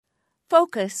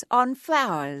Focus on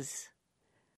flowers.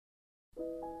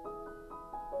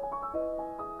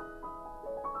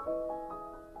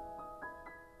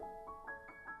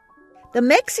 The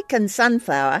Mexican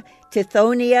sunflower,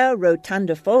 Tithonia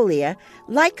rotundifolia,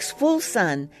 likes full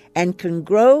sun and can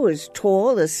grow as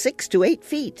tall as 6 to 8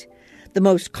 feet. The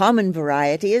most common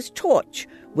variety is torch,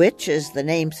 which, as the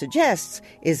name suggests,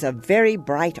 is a very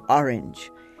bright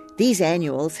orange. These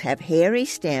annuals have hairy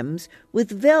stems with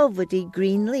velvety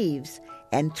green leaves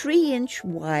and 3-inch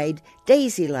wide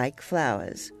daisy-like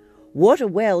flowers. Water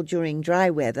well during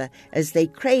dry weather as they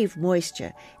crave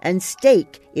moisture, and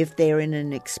stake if they're in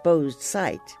an exposed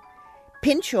site.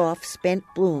 Pinch off spent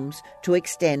blooms to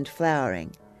extend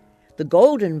flowering. The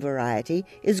golden variety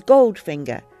is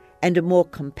Goldfinger, and a more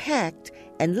compact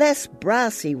and less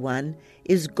brassy one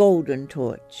is Golden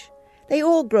Torch. They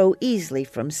all grow easily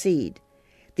from seed.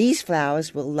 These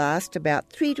flowers will last about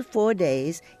 3 to 4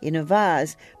 days in a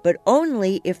vase, but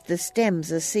only if the stems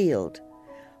are sealed.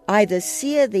 Either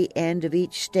sear the end of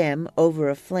each stem over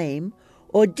a flame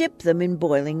or dip them in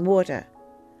boiling water.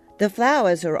 The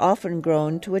flowers are often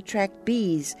grown to attract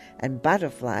bees and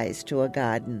butterflies to a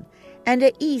garden, and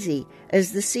are easy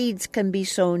as the seeds can be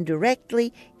sown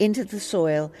directly into the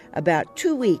soil about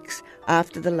 2 weeks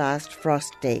after the last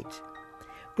frost date.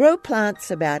 Grow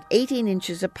plants about 18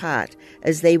 inches apart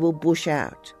as they will bush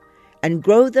out, and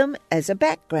grow them as a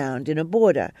background in a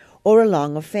border or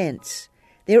along a fence.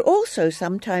 They're also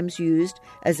sometimes used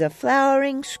as a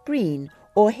flowering screen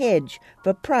or hedge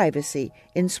for privacy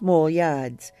in small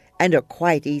yards, and are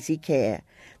quite easy care.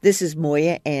 This is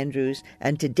Moya Andrews,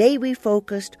 and today we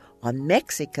focused on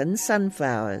Mexican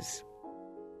sunflowers.